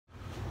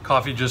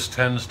Coffee just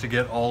tends to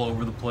get all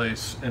over the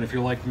place, and if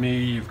you're like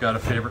me, you've got a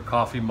favorite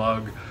coffee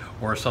mug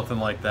or something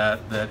like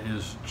that that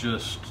is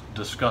just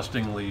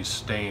disgustingly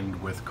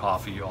stained with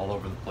coffee all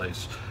over the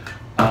place.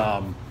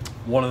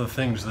 One of the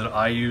things that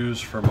I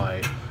use for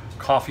my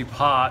coffee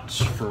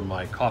pots, for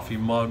my coffee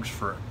mugs,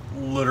 for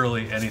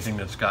literally anything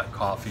that's got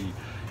coffee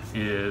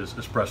is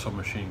espresso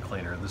machine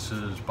cleaner. This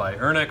is by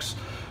Urnex.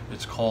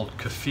 It's called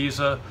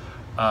Cafiza.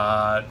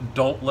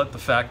 Don't let the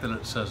fact that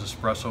it says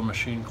espresso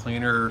machine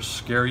cleaner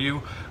scare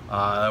you.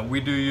 We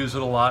do use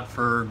it a lot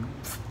for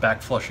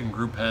back flushing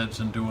group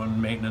heads and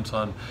doing maintenance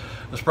on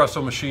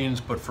espresso machines,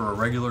 but for a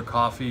regular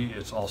coffee,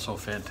 it's also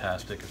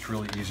fantastic. It's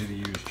really easy to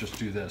use. Just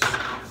do this.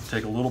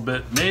 Take a little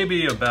bit,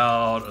 maybe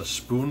about a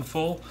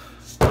spoonful,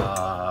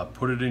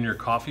 put it in your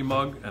coffee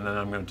mug, and then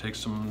I'm going to take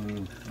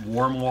some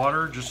warm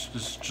water,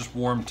 just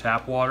warm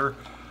tap water,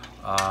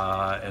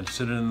 and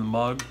sit it in the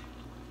mug.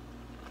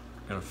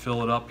 I'm going to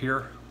fill it up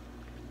here,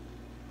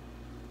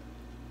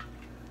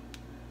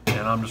 and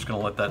I'm just going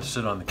to let that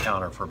sit on the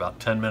counter for about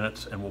 10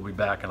 minutes, and we'll be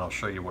back and I'll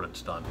show you what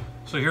it's done.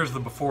 So here's the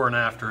before and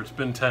after. It's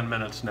been 10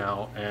 minutes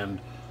now,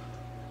 and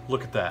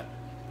look at that.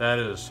 That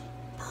is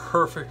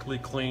perfectly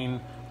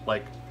clean,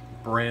 like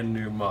brand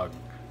new mug.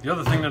 The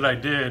other thing that I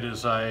did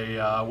is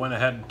I went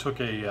ahead and took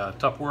a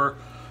Tupperware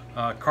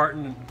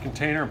carton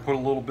container and put a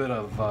little bit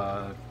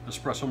of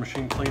espresso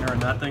machine cleaner in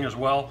that thing as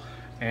well,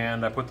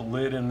 and I put the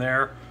lid in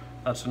there.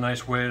 That's a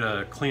nice way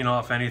to clean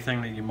off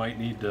anything that you might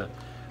need to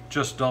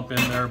just dump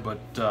in there. But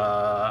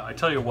I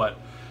tell you what,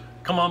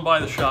 come on by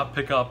the shop,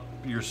 pick up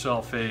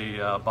yourself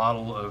a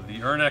bottle of the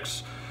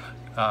Urnex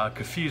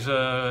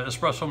Cafiza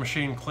espresso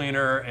machine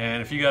cleaner,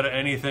 and if you got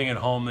anything at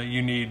home that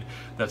you need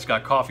that's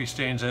got coffee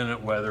stains in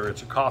it, whether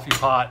it's a coffee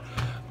pot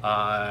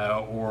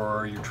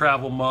or your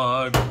travel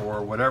mug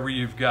or whatever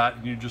you've got,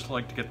 and you just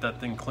like to get that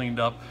thing cleaned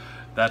up,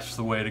 that's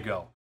the way to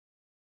go.